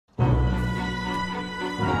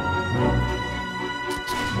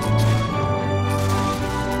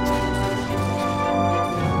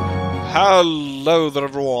Hello there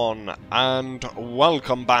everyone, and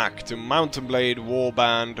welcome back to Mount & Blade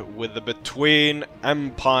Warband with the Between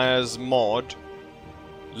Empires mod.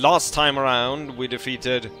 Last time around we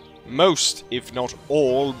defeated most, if not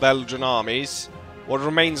all, Belgian armies. What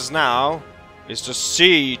remains now is to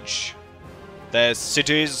siege their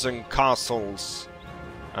cities and castles.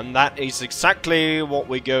 And that is exactly what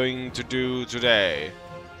we're going to do today.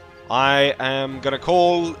 I am gonna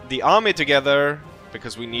call the army together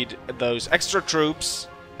because we need those extra troops,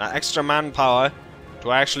 that extra manpower,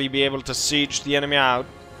 to actually be able to siege the enemy out.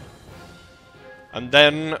 And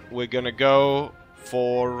then we're gonna go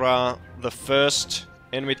for the first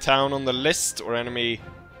enemy town on the list, or enemy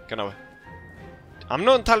kind of... I'm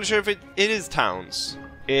not entirely sure if it is towns.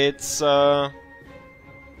 It's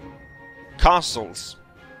castles,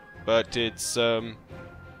 but it's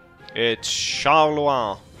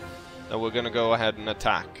Charleroi that we're gonna go ahead and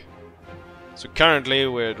attack. So currently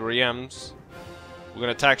we're at Reims. We're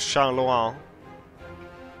gonna attack Charleroi.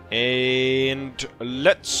 And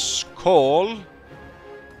let's call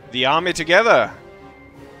the army together.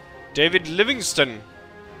 David Livingston,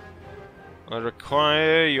 I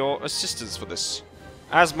require your assistance for this.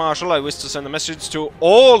 As Marshal, I wish to send a message to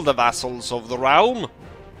all the vassals of the realm.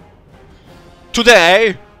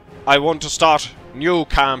 Today, I want to start new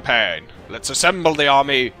campaign. Let's assemble the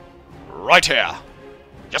army right here.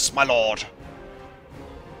 Yes, my lord.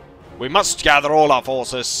 We must gather all our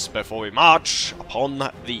forces before we march upon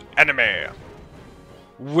the enemy.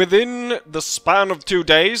 Within the span of 2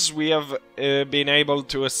 days, we have been able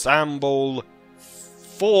to assemble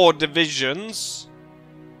 4 divisions.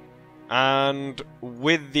 And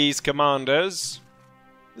with these commanders,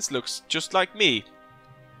 this looks just like me.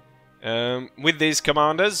 With these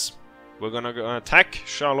commanders, we're gonna go attack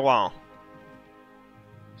Charleroi.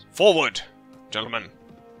 Forward, gentlemen.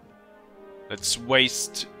 Let's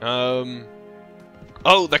waste, oh,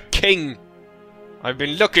 the king! I've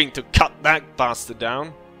been looking to cut that bastard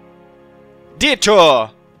down.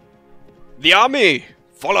 Detour! The army!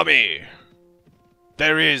 Follow me!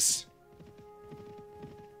 There he is.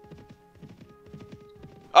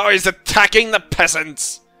 Oh, he's attacking the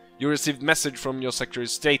peasants! You received message from your Secretary of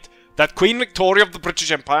State that Queen Victoria of the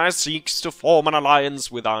British Empire seeks to form an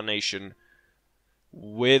alliance with our nation.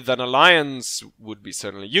 With an alliance would be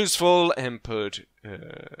certainly useful, and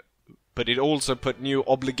but it also put new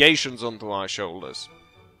obligations onto our shoulders.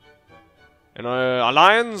 An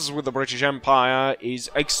alliance with the British Empire is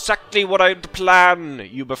exactly what I'd planned,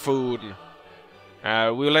 you buffoon.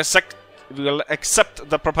 We will accept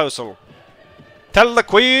the proposal. Tell the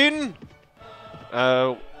Queen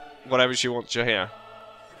whatever she wants you hear.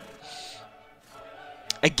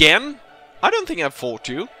 Again? I don't think I've fought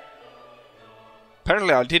you.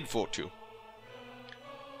 Apparently I did fought you.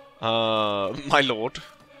 My lord.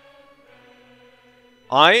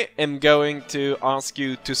 I am going to ask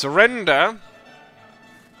you to surrender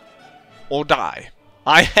or die.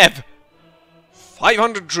 I have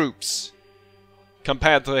 500 troops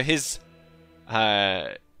compared to his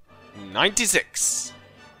 96.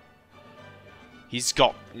 He's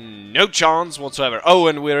got no chance whatsoever. Oh,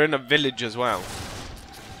 and we're in a village as well.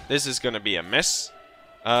 This is gonna be a mess.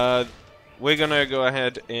 We're gonna go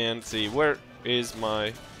ahead and see, where is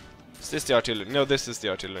my... Is this the artillery? No, this is the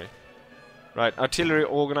artillery. Right, artillery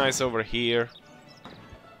organize over here.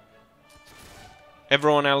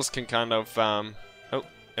 Everyone else can kind of,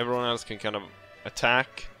 everyone else can kind of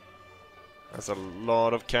attack. That's a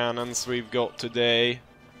lot of cannons we've got today.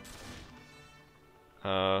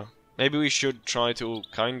 Maybe we should try to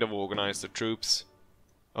kind of organize the troops.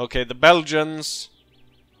 Okay, the Belgians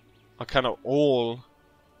are kind of all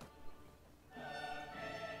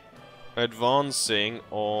advancing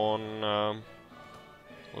on,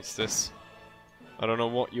 what's this? I don't know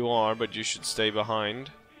what you are, but you should stay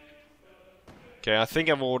behind. Okay, I think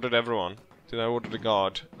I've ordered everyone. Did I order the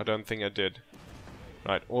guard? I don't think I did.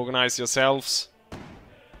 Right, organize yourselves.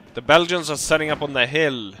 The Belgians are setting up on the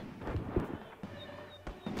hill.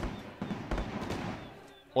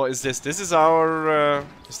 What is this? This is our,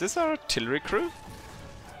 is this our artillery crew?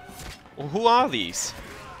 Well, who are these?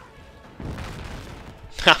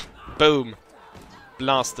 Ha! Boom!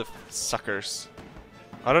 Blast the suckers.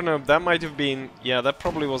 I don't know, that might have been... Yeah, that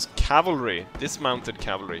probably was cavalry. Dismounted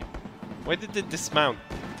cavalry. Why did they dismount?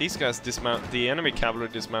 These guys dismount... The enemy cavalry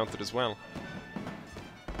dismounted as well.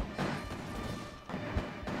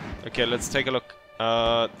 Okay, let's take a look.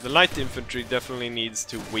 The light infantry definitely needs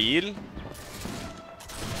to wheel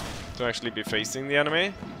to actually be facing the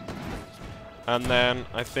enemy. And then,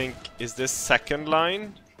 I think... Is this second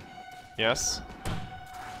line? Yes.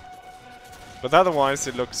 But otherwise,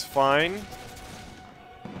 it looks fine.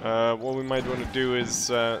 What we might want to do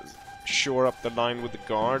is shore up the line with the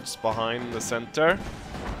guards behind the center.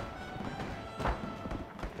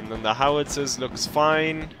 And then the howitzers looks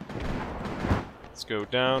fine. Let's go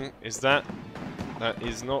down. Is that... That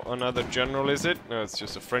is not another general, is it? No, it's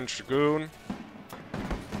just a French dragoon.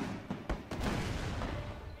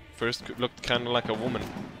 First looked kind of like a woman.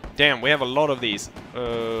 Damn, we have a lot of these.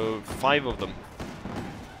 5 of them.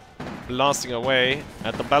 Blasting away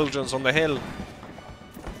at the Belgians on the hill.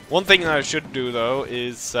 One thing that I should do, though,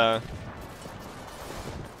 is...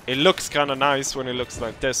 it looks kind of nice when it looks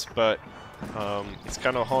like this, but... it's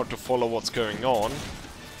kind of hard to follow what's going on.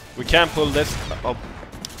 We can pull this up.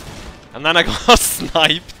 And then I got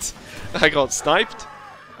sniped. I got sniped.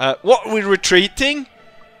 What, are we retreating?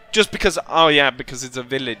 Just because... Oh yeah, because it's a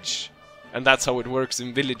village. And that's how it works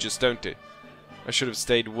in villages, don't it? I should have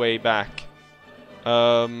stayed way back.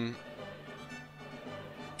 So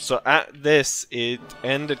at this, it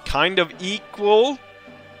ended kind of equal.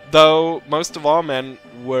 Though most of our men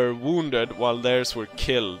were wounded while theirs were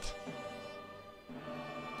killed.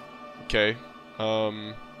 Okay.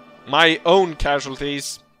 My own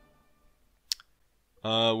casualties...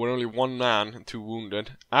 we're only 1 man and 2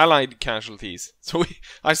 wounded. Allied casualties. So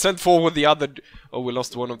I sent forward the other... Oh, we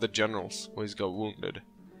lost one of the generals. Oh, he's got wounded.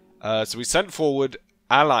 So we sent forward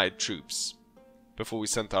Allied troops before we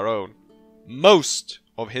sent our own. Most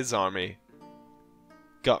of his army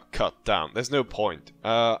got cut down. There's no point.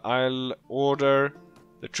 I'll order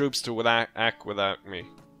the troops to act without me.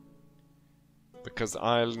 Because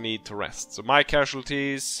I'll need to rest. So my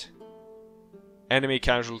casualties... Enemy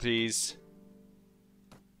casualties...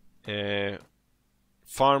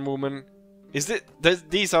 farm woman. Is it?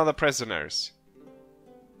 These are the prisoners.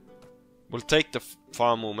 We'll take the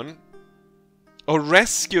farm woman. Oh,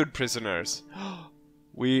 rescued prisoners.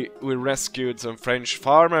 we rescued some French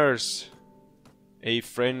farmers. A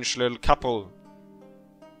French little couple.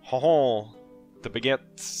 Ho the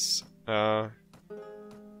baguettes.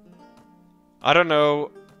 I don't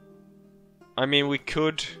know. I mean, we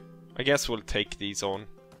could. I guess we'll take these on.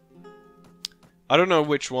 I don't know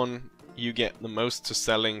which one you get the most to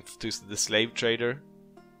selling to the slave trader.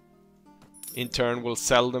 In turn, we'll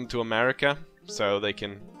sell them to America, so they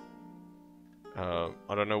can... I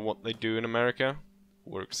don't know what they do in America.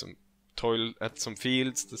 Work some... toil at some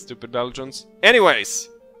fields, the stupid Belgians. Anyways!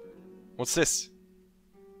 What's this?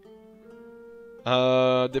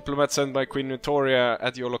 Diplomat sent by Queen Victoria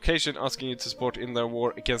at your location, asking you to support in their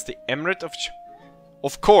war against the Emirate of...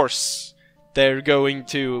 Of course! They're going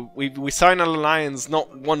to... We signed an alliance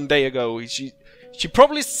not 1 day ago. She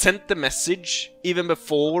probably sent the message even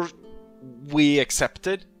before we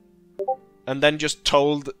accepted. And then just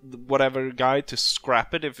told whatever guy to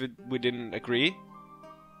scrap it if we didn't agree.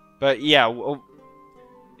 But yeah, well,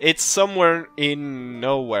 it's somewhere in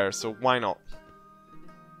nowhere, so why not?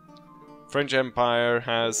 French Empire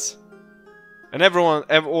has... And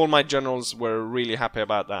all my generals were really happy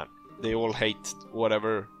about that. They all hate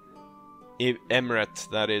whatever... Emirate,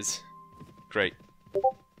 that is. Great.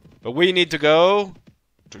 But we need to go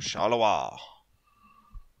to Charleroi.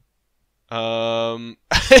 I'm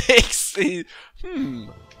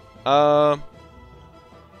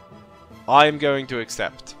going to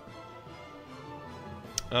accept.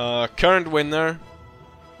 Current winner.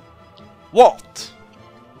 What?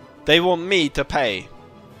 They want me to pay.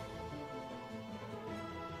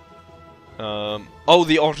 Oh,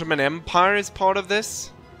 the Ottoman Empire is part of this?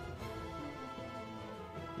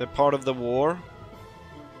 They're part of the war.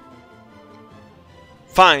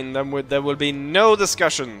 Fine, then there will be no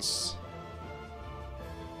discussions.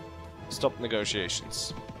 Stop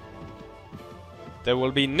negotiations. There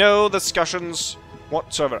will be no discussions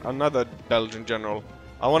whatsoever. Another Belgian general.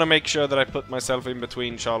 I want to make sure that I put myself in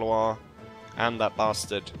between Charleroi and that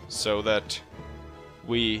bastard, so that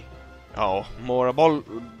we... Oh, more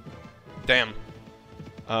Damn.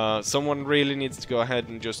 Someone really needs to go ahead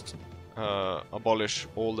and just... abolish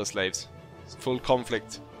all the slaves. It's full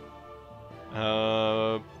conflict.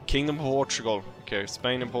 Kingdom of Portugal. Okay,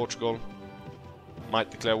 Spain and Portugal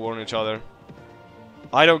might declare war on each other.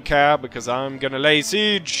 I don't care because I'm gonna lay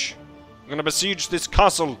siege. I'm gonna besiege this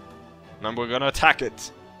castle. And then we're gonna attack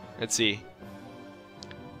it. Let's see.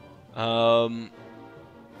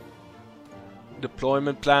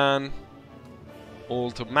 Deployment plan.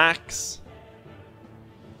 All to max.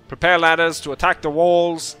 Prepare ladders to attack the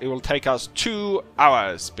walls. It will take us 2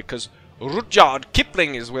 hours because Rudyard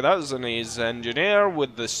Kipling is with us and he's an engineer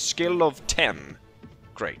with the skill of 10.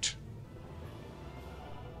 Great.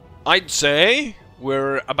 I'd say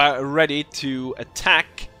we're about ready to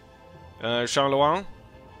attack Charleroi.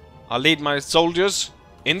 I'll lead my soldiers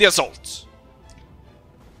in the assault.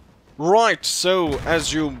 Right, so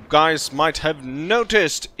as you guys might have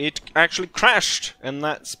noticed, it actually crashed, and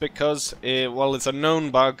that's because, well, it's a known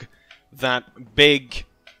bug that big,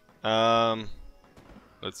 let's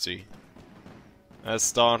see, let's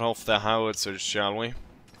start off the howitzers, shall we?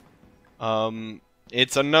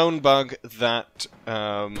 It's a known bug that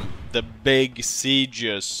the big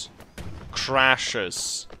sieges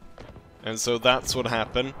crashes, and so that's what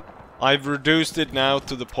happened. I've reduced it now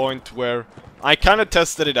to the point where I kind of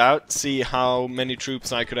tested it out, see how many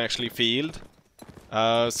troops I could actually field.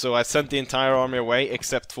 So I sent the entire army away,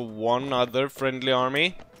 except for one other friendly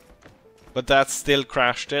army. But that still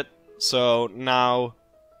crashed it, so now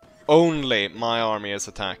only my army is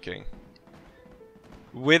attacking.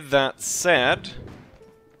 With that said,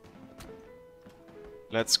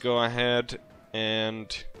 let's go ahead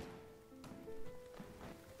and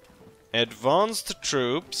advance the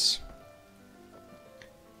troops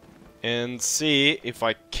and see if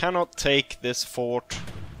I cannot take this fort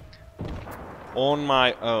on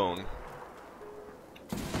my own.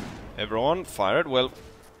 Everyone fired. Well,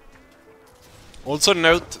 also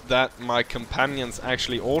note that my companions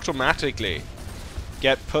actually automatically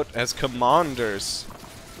get put as commanders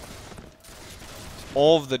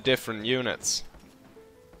of the different units.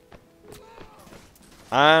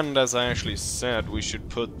 And as I actually said, we should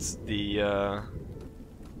put the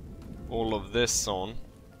all of this on,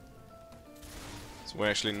 so we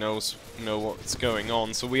actually know what's going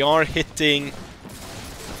on. So we are hitting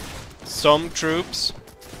some troops.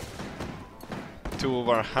 Two of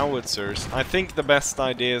our howitzers. I think the best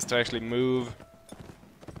idea is to actually move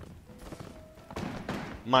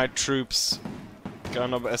my troops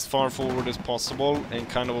kind of as far forward as possible and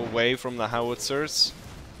kind of away from the howitzers,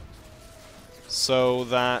 so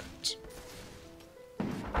that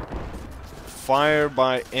fire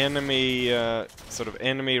by enemy, sort of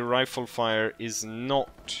enemy rifle fire is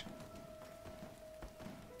not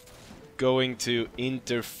going to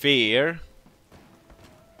interfere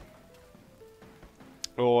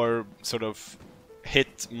or sort of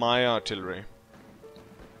hit my artillery.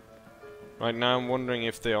 Right now I'm wondering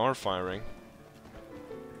if they are firing.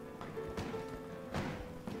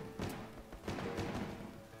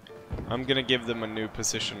 I'm gonna give them a new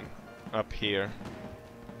position up here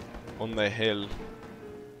on the hill.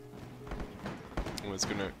 I'm just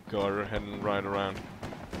gonna go ahead and ride around,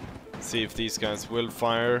 see if these guys will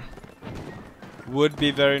fire. Would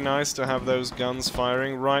be very nice to have those guns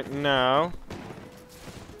firing right now.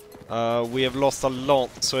 We have lost a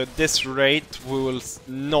lot, so at this rate we will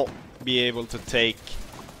not be able to take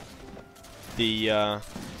the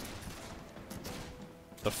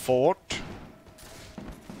fort.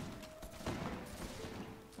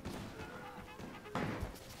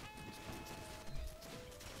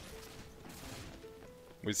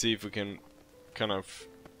 We see if we can kind of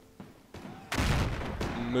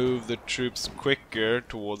move the troops quicker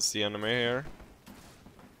towards the enemy here.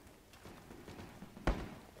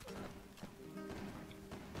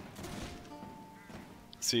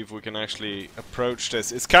 See if we can actually approach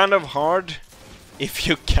this. It's kind of hard if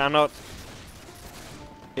you cannot,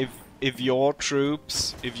 if your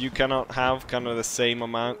troops, if you cannot have kind of the same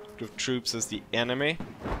amount of troops as the enemy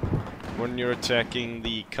when you're attacking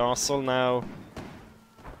the castle. Now,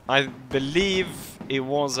 I believe it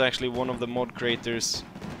was actually one of the mod creators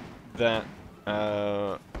that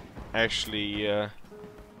actually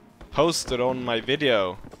posted on my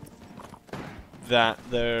video that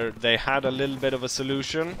they had a little bit of a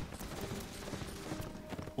solution,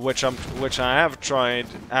 which I have tried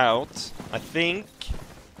out. I think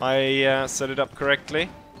I set it up correctly,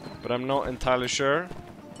 but I'm not entirely sure.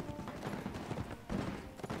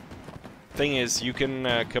 Thing is, you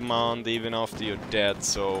can command even after you're dead,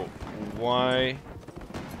 so why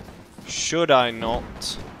should I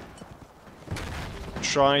not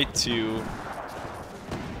try to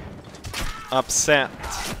upset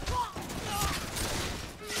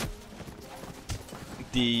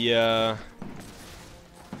the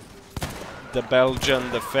Belgian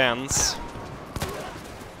defense?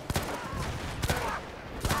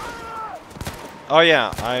 Oh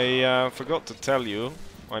yeah, I forgot to tell you,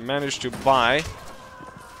 I managed to buy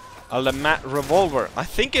a Lamat revolver. I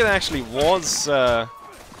think it actually was the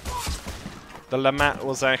Lamat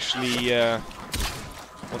was actually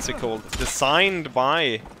what's it called? Designed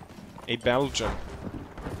by a Belgian.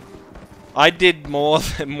 I did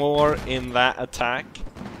more in that attack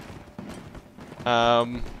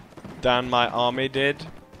than my army did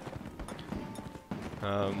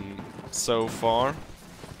so far.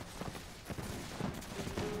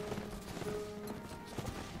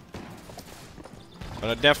 But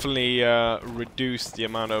I definitely reduced the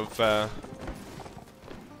amount of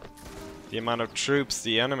the amount of troops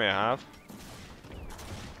the enemy have.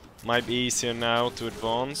 Might be easier now to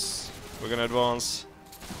advance. We're gonna advance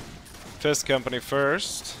first company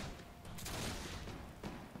first.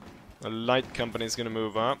 The light company is gonna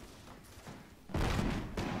move up.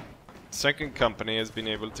 Second company has been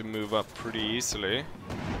able to move up pretty easily.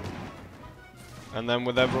 And then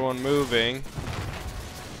with everyone moving,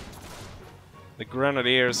 the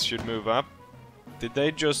grenadiers should move up. Did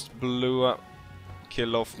they just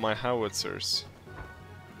kill off my howitzers?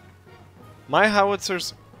 My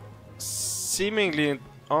howitzers seemingly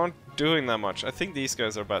aren't doing that much. I think these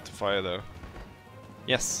guys are about to fire though.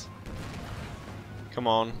 Yes. Come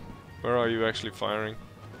on. Where are you actually firing?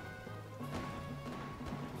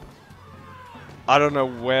 I don't know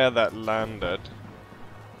where that landed.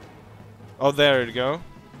 Oh, there you go.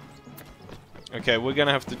 Okay, we're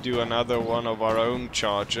gonna have to do another one of our own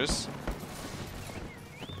charges.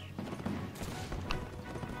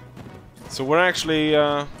 So we're actually,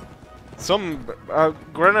 some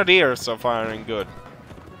grenadiers are firing good.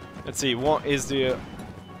 Let's see, what is the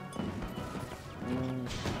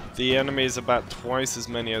enemy is about twice as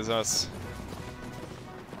many as us.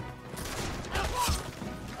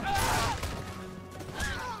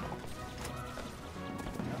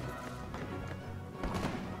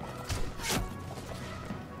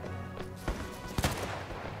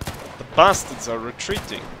 The bastards are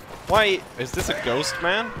retreating. Why? Is this a ghost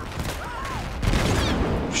man?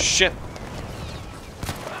 Shit.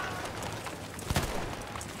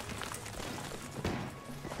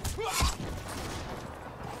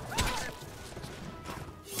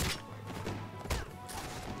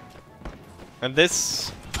 And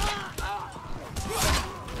this...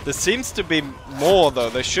 There seems to be more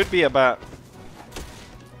though. There should be about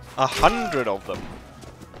 100 of them.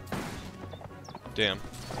 Damn.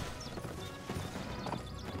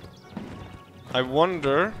 I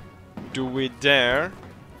wonder, do we dare,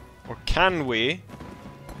 or can we,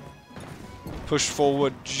 push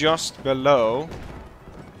forward just below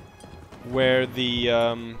where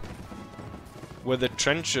the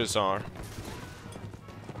trenches are?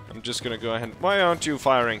 I'm just gonna go ahead. Why aren't you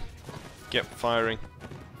firing? Get firing.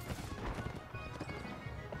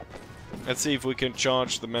 Let's see if we can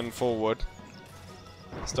charge the men forward.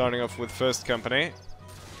 Starting off with first company.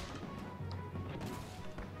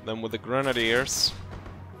 Then with the grenadiers.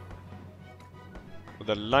 With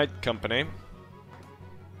the light company.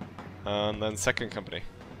 And then second company.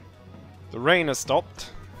 The rain has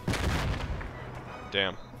stopped.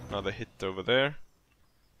 Damn, another hit over there.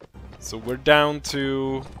 So we're down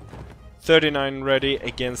to 39 ready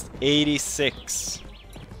against 86.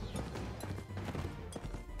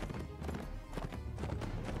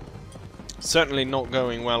 Certainly not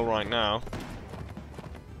going well right now.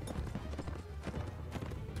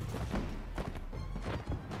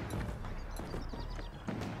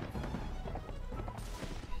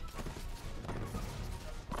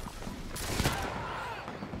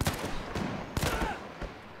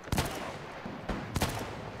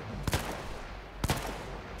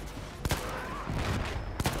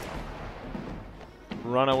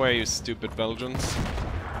 Run away, you stupid Belgians.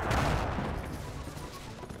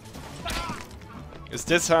 Is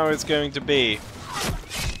this how it's going to be?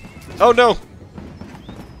 Oh no!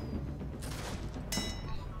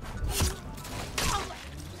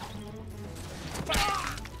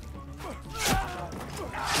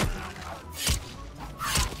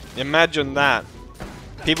 Imagine that.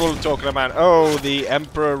 People talking about, oh, the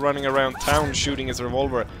Emperor running around town shooting his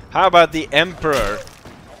revolver. How about the Emperor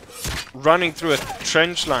running through a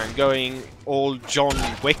trench line going all John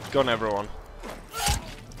Wick on everyone?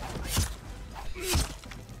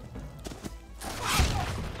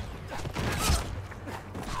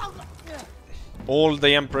 All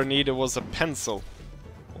the Emperor needed was a pencil.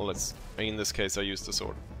 Well, in this case I used a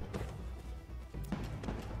sword.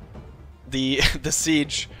 The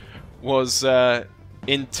siege was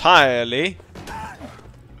entirely...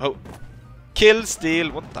 Oh. Kill,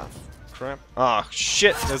 steal, what the crap? Ah,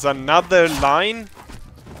 shit, there's another line?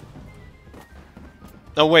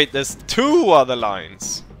 Oh wait, there's two other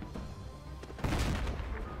lines.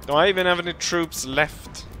 Do I even have any troops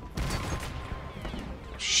left?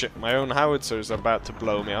 Shit, my own howitzers are about to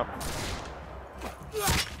blow me up.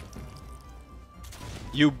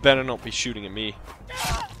 You better not be shooting at me.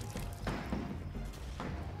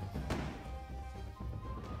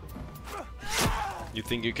 You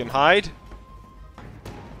think you can hide?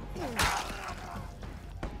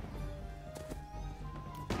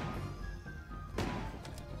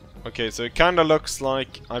 Okay, so it kinda looks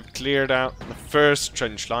like I've cleared out the first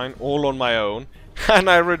trench line all on my own, and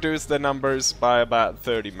I reduced the numbers by about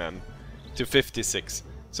 30 men to 56.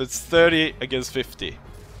 So it's 30 against 50.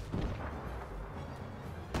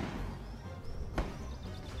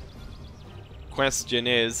 Question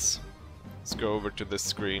is... Let's go over to this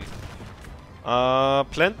screen.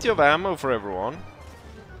 Plenty of ammo for everyone.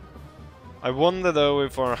 I wonder though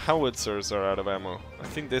if our howitzers are out of ammo. I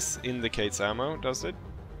think this indicates ammo, does it?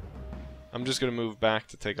 I'm just gonna move back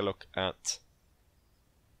to take a look at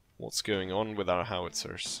what's going on with our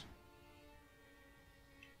howitzers.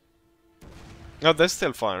 Oh, they're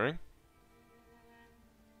still firing.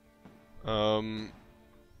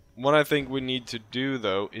 What I think we need to do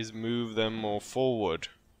though is move them more forward.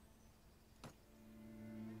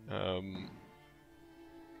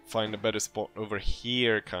 Find a better spot over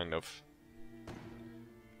here, kind of.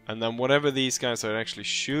 And then whatever these guys are actually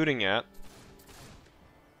shooting at...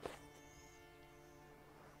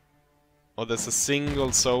 Oh, there's a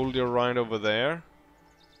single soldier right over there.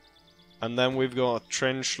 And then we've got a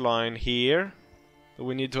trench line here that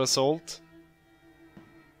we need to assault.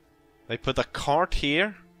 They put a cart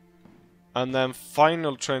here. And then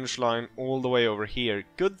final trench line all the way over here.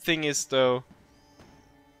 Good thing is though,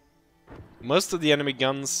 most of the enemy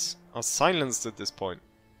guns are silenced at this point.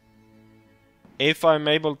 If I'm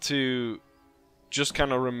able to just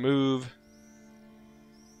kind of remove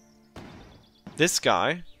this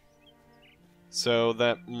guy, so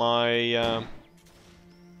that my...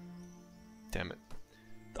 damn it.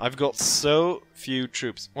 I've got so few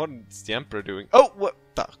troops. What is the Emperor doing? Oh, what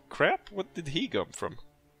the crap? What did he come from?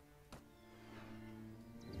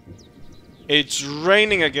 It's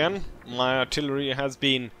raining again. My artillery has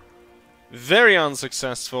been very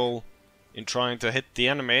unsuccessful in trying to hit the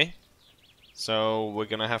enemy. So we're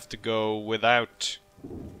gonna have to go without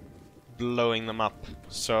blowing them up.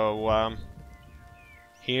 So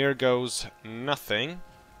here goes nothing.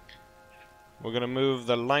 We're gonna move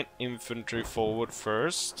the light infantry forward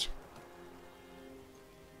first.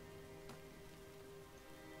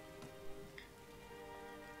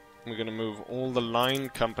 We're gonna move all the line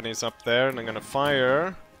companies up there, and I'm gonna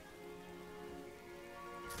fire.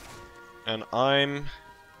 And I'm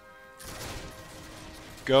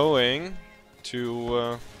going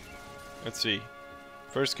to, let's see,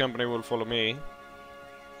 first company will follow me.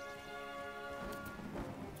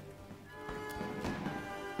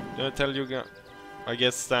 Did I tell you guys? I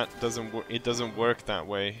guess that doesn't work. It doesn't work that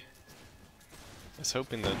way. I was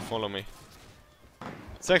hoping they'd follow me.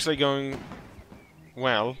 It's actually going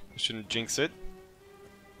well. I shouldn't jinx it.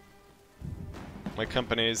 My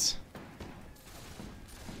companies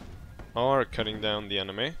are cutting down the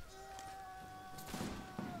enemy.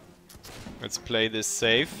 Let's play this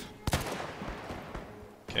safe.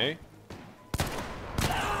 Okay.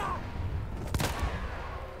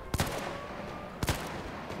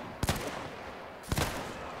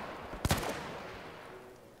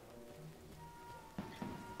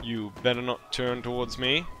 You better not turn towards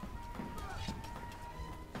me.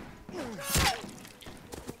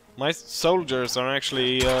 My soldiers are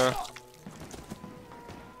actually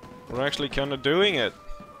we're actually kind of doing it.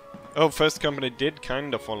 Oh, first company did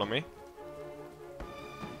kind of follow me.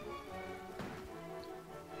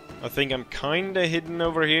 I think I'm kind of hidden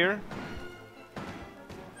over here.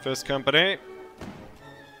 First company.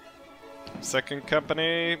 Second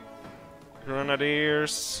company.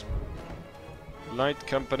 Grenadiers. Light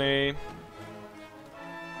company.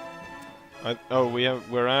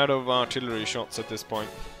 We're out of artillery shots at this point.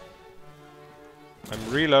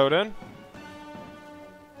 I'm reloading.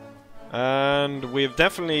 And we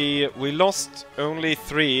lost only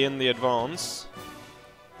 3 in the advance.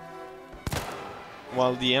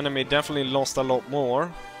 While the enemy definitely lost a lot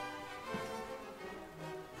more.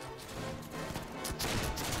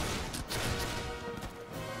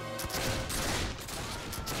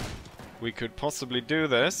 We could possibly do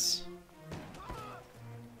this.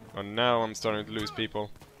 Oh, now I'm starting to lose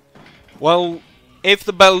people. Well, if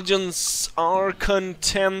the Belgians are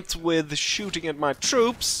content with shooting at my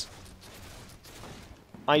troops,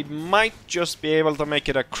 I might just be able to make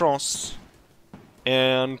it across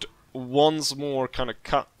and once more kind of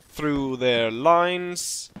cut through their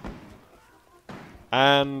lines.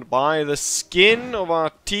 And by the skin of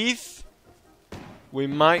our teeth, we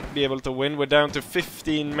might be able to win. We're down to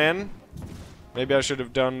 15 men. Maybe I should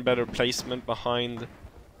have done better placement behind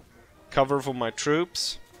cover for my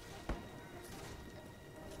troops.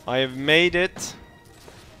 I have made it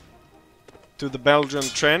to the Belgian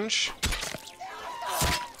trench.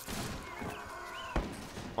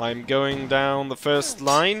 I'm going down the first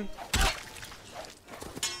line.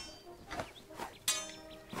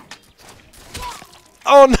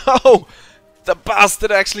 Oh no! The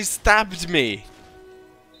bastard actually stabbed me!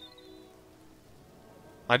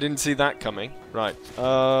 I didn't see that coming. Right.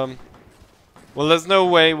 Well, there's no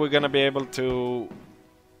way we're gonna be able to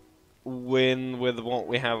win with what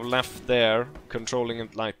we have left there, controlling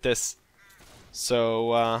it like this.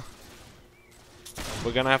 So,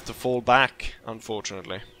 we're gonna have to fall back,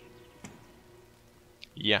 unfortunately.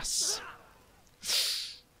 Yes.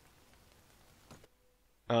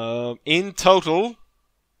 In total,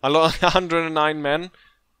 109 men,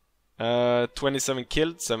 27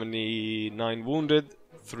 killed, 79 wounded,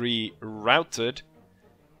 3 routed.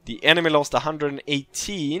 The enemy lost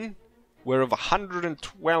 118, whereof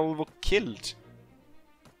 112 were killed.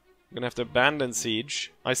 I'm gonna have to abandon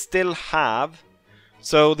siege. I still have...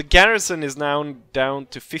 So the garrison is now down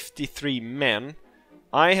to 53 men.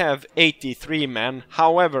 I have 83 men.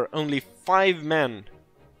 However, only 5 men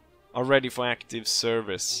are ready for active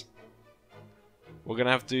service. We're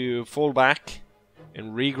gonna have to fall back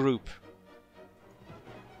and regroup.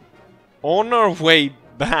 On our way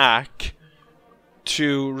back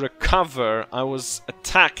to recover, I was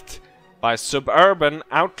attacked by suburban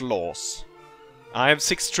outlaws. I have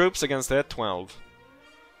 6 troops against their 12.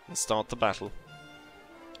 Let's start the battle.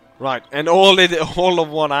 Right, and all of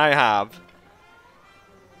what I have,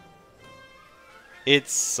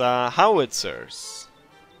 it's howitzers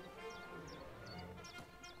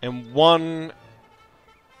and 1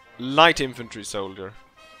 light infantry soldier.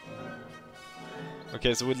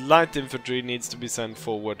 Okay, so with light infantry needs to be sent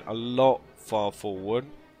forward a lot far forward,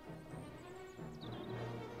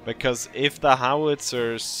 because if the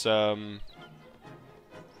howitzers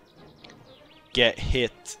get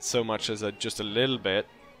hit so much as just a little bit,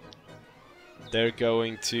 they're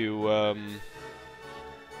going to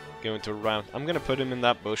round. I'm gonna put him in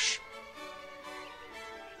that bush.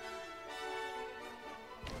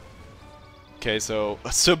 Okay, so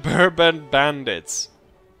suburban bandits.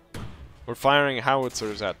 We're firing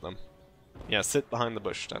howitzers at them. Yeah, sit behind the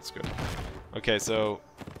bush. That's good. Okay, so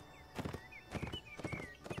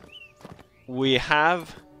we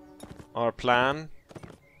have our plan.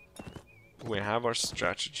 We have our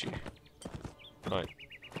strategy. Right.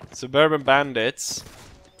 Suburban bandits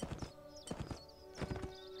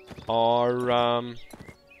are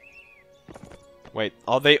wait,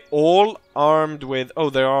 are they all armed with... Oh,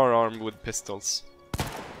 they are armed with pistols.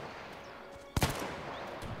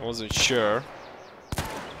 I wasn't sure.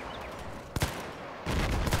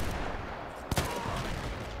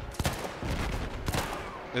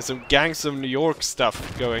 There's some Gangs of New York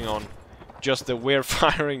stuff going on. Just that we're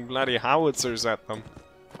firing bloody howitzers at them.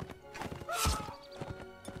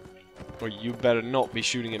 Or you better not be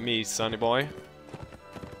shooting at me, sonny boy.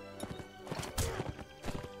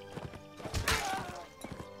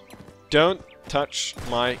 Don't touch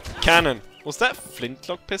my cannon. Was that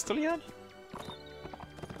flintlock pistol he had?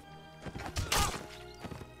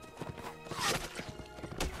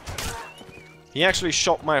 He actually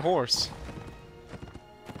shot my horse.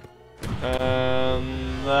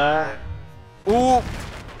 Ooh!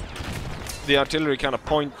 The artillery kind of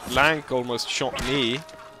point blank almost shot me.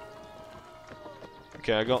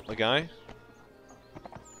 Okay, I got the guy.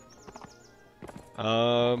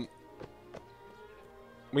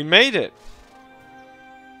 We made it!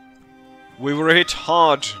 We were hit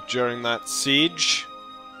hard during that siege.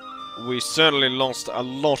 We certainly lost a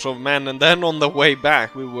lot of men, and then on the way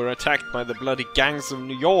back we were attacked by the bloody Gangs of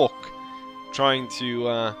New York, trying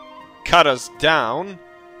to cut us down.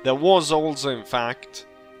 There was also, in fact,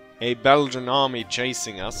 a Belgian army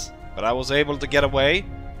chasing us, but I was able to get away,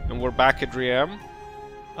 and we're back at Riem.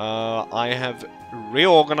 I have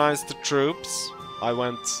reorganized the troops. I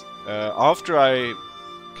went, after I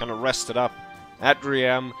kind of rested up at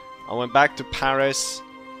Riem, I went back to Paris.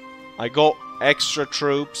 I got extra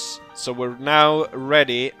troops, so we're now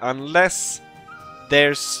ready, unless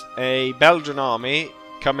there's a Belgian army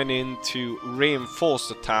coming in to reinforce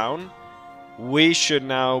the town. We should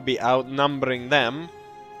now be outnumbering them,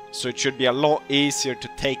 so it should be a lot easier to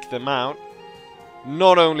take them out.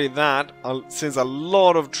 Not only that, since a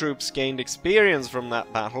lot of troops gained experience from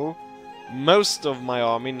that battle, most of my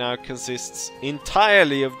army now consists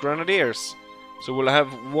entirely of grenadiers. So we'll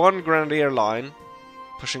have 1 grenadier line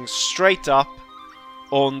pushing straight up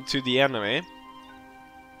onto the enemy,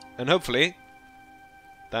 and hopefully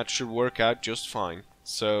that should work out just fine.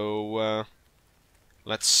 So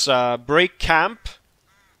let's break camp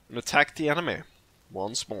and attack the enemy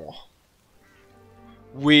once more.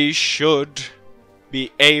 We should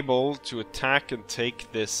be able to attack and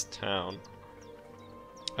take this town.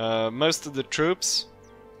 Most of the troops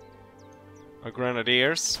are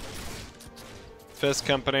grenadiers. First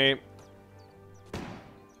company,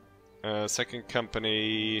 second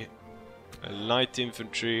company, light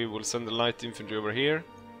infantry. We'll send the light infantry over here.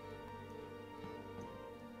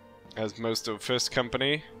 as most of first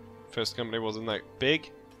company. First company wasn't that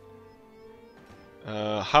big.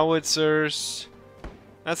 Howitzers.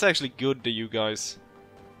 That's actually good that you guys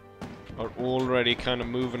are already kind of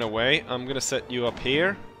moving away. I'm gonna set you up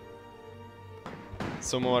here.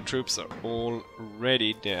 Some of our troops are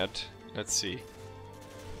already dead. Let's see.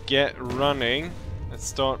 Get running. Let's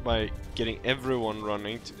start by getting everyone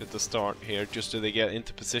running at the start here, just so they get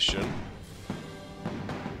into position.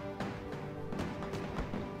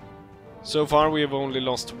 So far we have only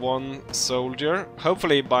lost one soldier.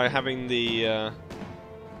 Hopefully by having the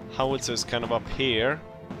howitzers kind of up here.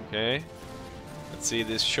 Okay. Let's see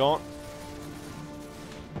this shot.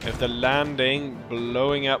 If they're landing,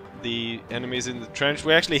 blowing up the enemies in the trench.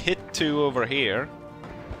 We actually hit two over here.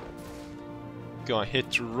 Got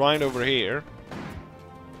hit right over here.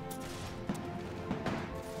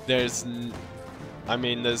 There's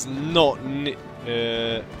there's not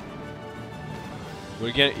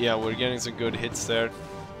we're getting some good hits there.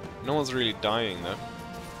 No one's really dying though,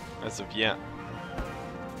 as of yet.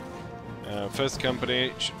 First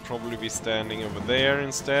company should probably be standing over there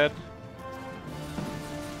instead.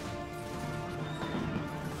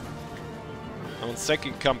 I want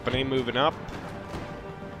second company moving up.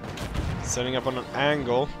 Setting up on an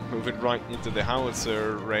angle, moving right into the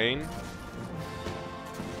howitzer rain.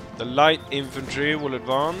 The light infantry will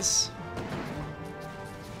advance.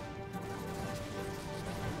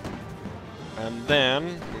 And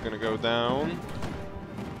then we're gonna go down.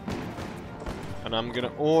 And I'm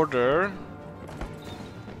gonna order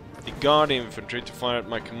the guard infantry to fire at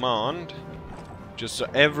my command, just so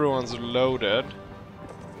everyone's loaded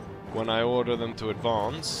when I order them to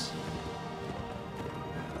advance.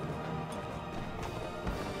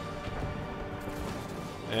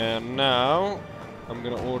 And now I'm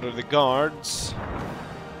gonna order the guards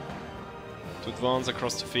to advance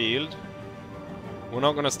across the field. We're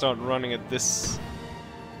not gonna start running at this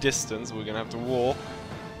distance, we're gonna have to walk.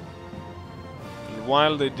 And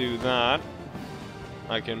while they do that,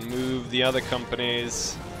 I can move the other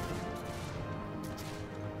companies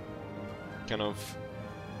kind of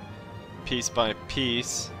piece by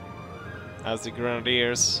piece as the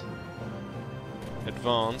grenadiers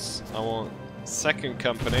advance. I want second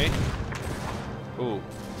company. Ooh.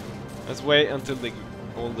 Let's wait until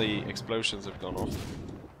all the explosions have gone off.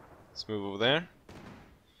 Let's move over there.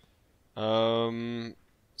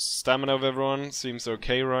 Stamina of everyone seems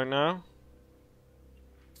okay right now.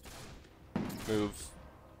 Move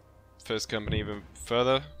first company even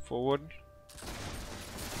further forward.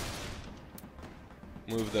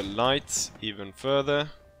 Move the lights even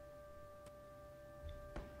further.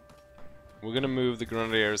 We're gonna move the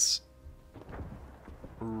grenadiers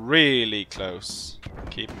really close.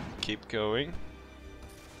 Keep going.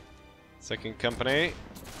 Second company.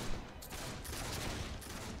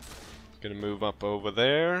 Gonna move up over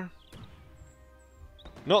there.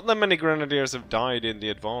 Not that many grenadiers have died in the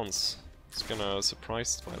advance. I was kinda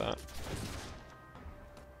surprised by that.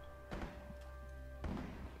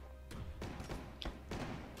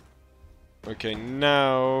 Okay,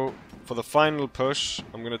 now for the final push,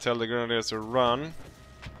 I'm gonna tell the grenadiers to run.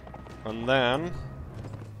 And then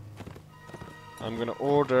I'm gonna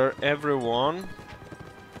order everyone.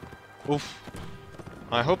 Oof.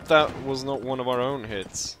 I hope that was not one of our own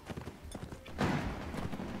hits.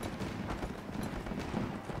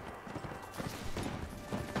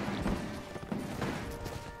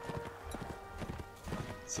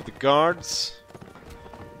 So the guards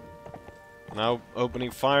now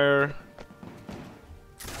opening fire,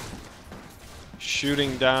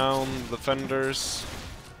 shooting down the fenders.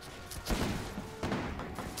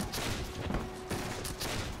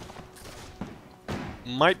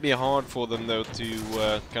 Might be hard for them though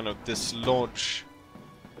to kind of dislodge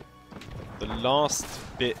the last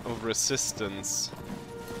bit of resistance.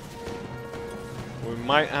 We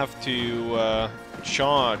might have to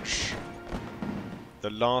charge the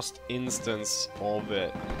last instance of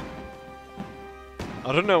it.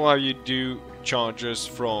 I don't know how you do charges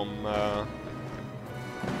from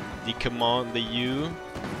the command, the U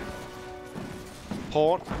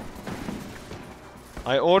port.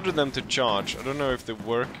 I ordered them to charge. I don't know if they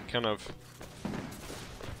work. Kind of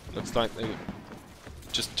looks like they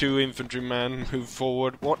just two infantrymen move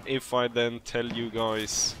forward. What if I then tell you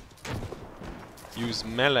guys use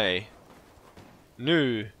melee?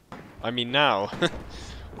 No, I mean now.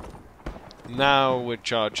 Now we're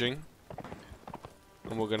charging,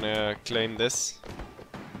 and we're gonna claim this.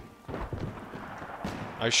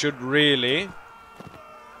 I should really,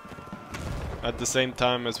 at the same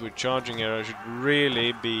time as we're charging here, I should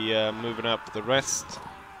really be moving up the rest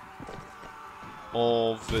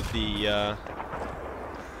of the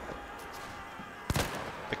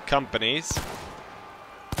companies.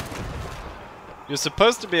 You're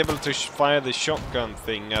supposed to be able to fire the shotgun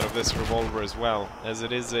thing out of this revolver as well, as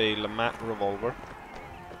it is a Lamat revolver.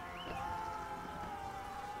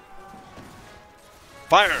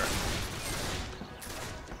 Fire!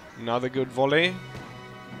 Another good volley.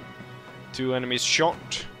 2 enemies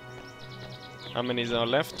shot. How many are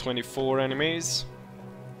left? 24 enemies.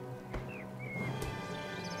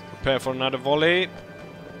 Prepare for another volley.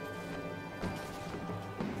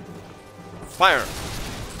 Fire!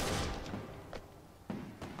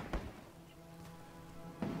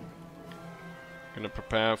 Gonna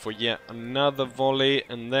prepare for yet another volley,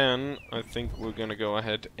 and then I think we're gonna go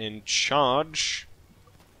ahead and charge.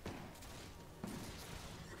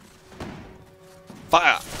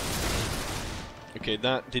 Fire! Okay,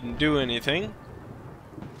 that didn't do anything.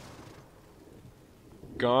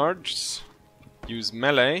 Guards, use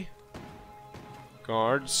melee.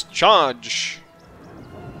 Guards, charge!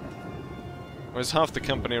 Where's half the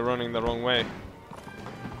company running the wrong way?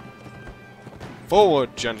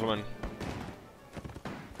 Forward, gentlemen!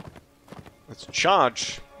 Let's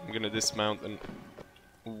charge! I'm gonna dismount and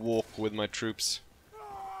walk with my troops.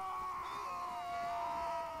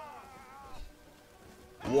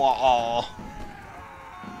 Wow!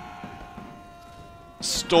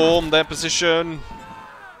 Storm their position!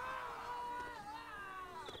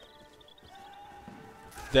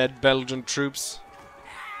 Dead Belgian troops.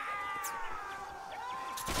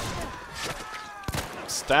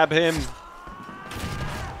 Stab him!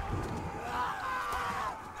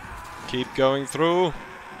 Keep going through.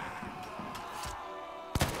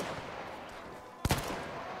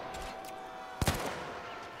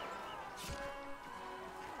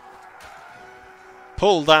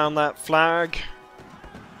 Pull down that flag.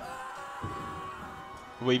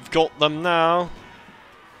 We've got them now.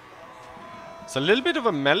 It's a little bit of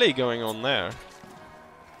a melee going on there.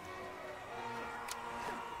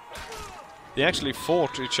 They actually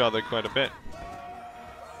fought each other quite a bit.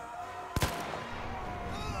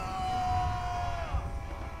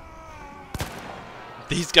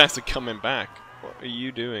 These guys are coming back. What are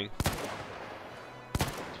you doing?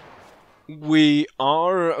 We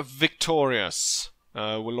are victorious.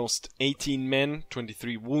 We lost 18 men,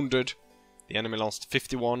 23 wounded. The enemy lost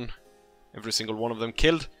 51. Every single one of them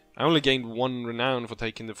killed. I only gained 1 renown for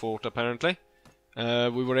taking the fort, apparently.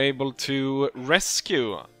 We were able to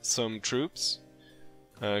rescue some troops.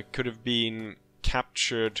 Could have been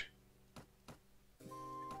captured...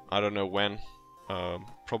 I don't know when.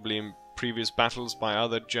 Probably in previous battles by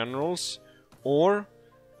other generals. Or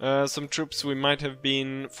some troops we might have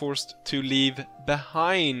been forced to leave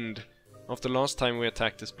behind after last time we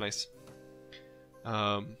attacked this place.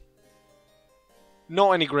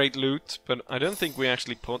 Not any great loot, but I don't think we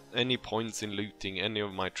actually put any points in looting any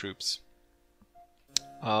of my troops.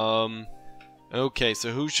 Okay,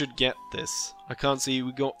 so who should get this? I can't see.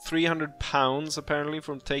 We got £300 apparently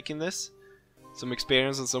from taking this. Some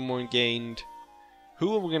experience and someone gained...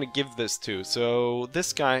 Who are we going to give this to? So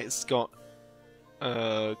this guy has got...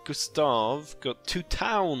 Gustav got 2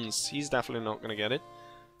 towns. He's definitely not going to get it.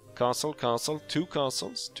 Castle, castle, 2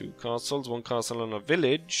 castles. 2 castles, 1 castle and a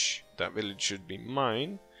village. That village should be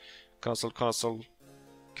mine. Castle, castle,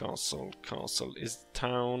 castle, castle. Is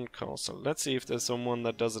town, castle. Let's see if there's someone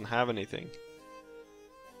that doesn't have anything.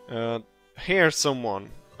 Here's someone.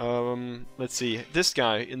 Let's see. This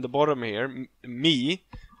guy in the bottom here, me.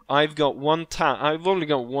 I've got 1 town. I've only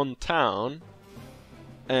got 1 town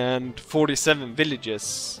and 47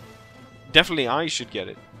 villages. Definitely, I should get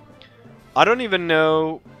it. I don't even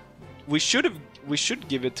know. We should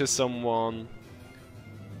give it to someone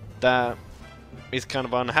that is kind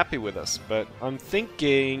of unhappy with us. But I'm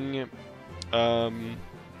thinking, the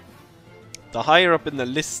higher up in the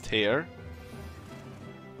list here,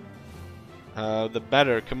 the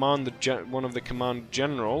better. One of the command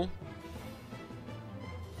general.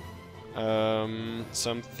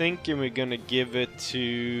 So I'm thinking we're gonna give it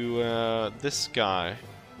to this guy,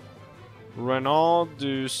 Renaud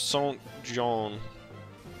du Saint-Jean,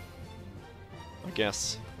 I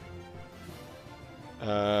guess.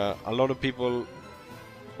 A lot of people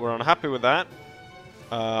were unhappy with that.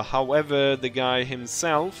 However, the guy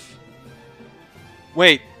himself...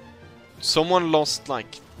 Wait! Someone lost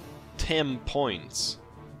like 10 points.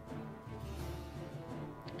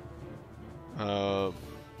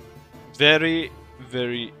 Very,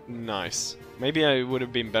 very nice. Maybe I would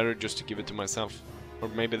have been better just to give it to myself. Or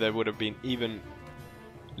maybe they would have been even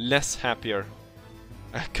less happier.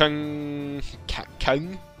 King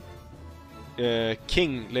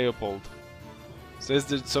Leopold.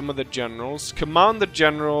 Says some of the generals. Commander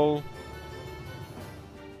General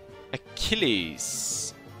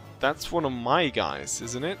Achilles. That's one of my guys,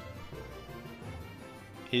 isn't it?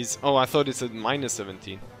 Oh, I thought it said minus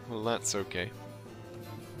 17. Well, that's okay.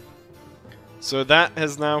 So that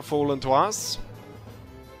has now fallen to us.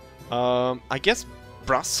 I guess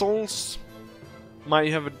Brussels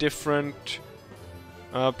might have a different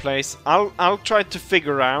place. I'll try to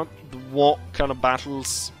figure out what kind of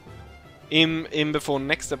battles in before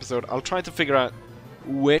next episode. I'll try to figure out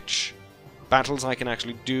which battles I can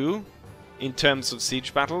actually do in terms of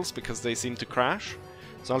siege battles, because they seem to crash.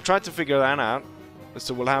 So I'll try to figure that out.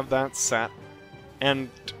 So we'll have that set, and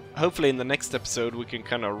hopefully in the next episode we can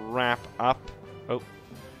kind of wrap up.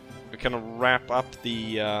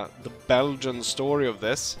 The Belgian story of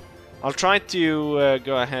this. I'll try to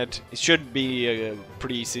go ahead. It should be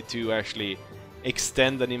pretty easy to actually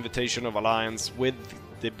extend an invitation of alliance with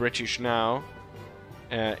the British now.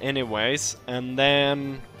 Anyways, and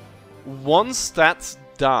then once that's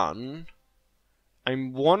done,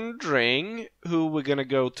 I'm wondering who we're gonna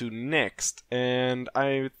go to next, and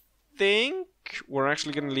I think we're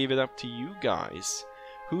actually gonna leave it up to you guys.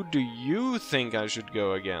 Who do you think I should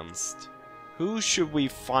go against? Who should we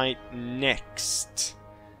fight next?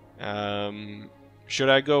 Should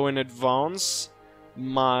I go and advance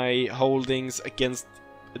my holdings against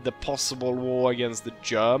the possible war against the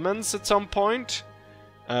Germans at some point?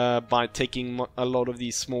 By taking a lot of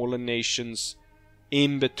these smaller nations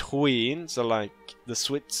in between, so like the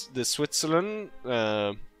Switzerland,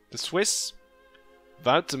 the Swiss,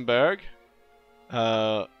 Württemberg,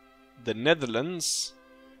 the Netherlands,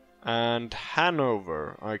 and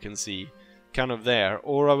Hanover, I can see, kind of there.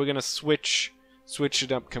 Or are we gonna switch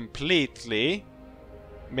it up completely?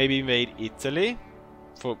 Maybe invade Italy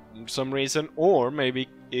for some reason, or maybe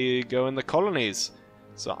go in the colonies.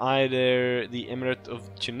 So either the Emirate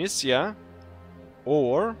of Tunisia,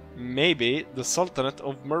 or maybe the Sultanate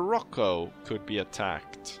of Morocco could be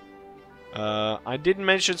attacked. I didn't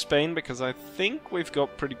mention Spain because I think we've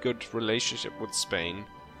got pretty good relationship with Spain.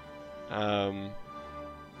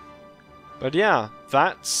 But yeah,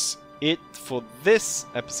 that's it for this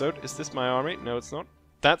episode. Is this my army? No, it's not.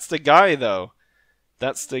 That's the guy, though.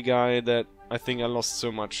 That's the guy that I think I lost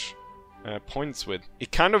so much points with.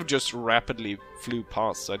 It kind of just rapidly flew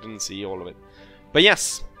past, so I didn't see all of it. But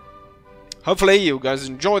yes, hopefully you guys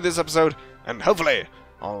enjoyed this episode, and hopefully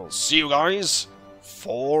I'll see you guys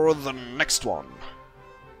for the next one.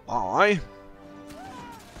 Bye.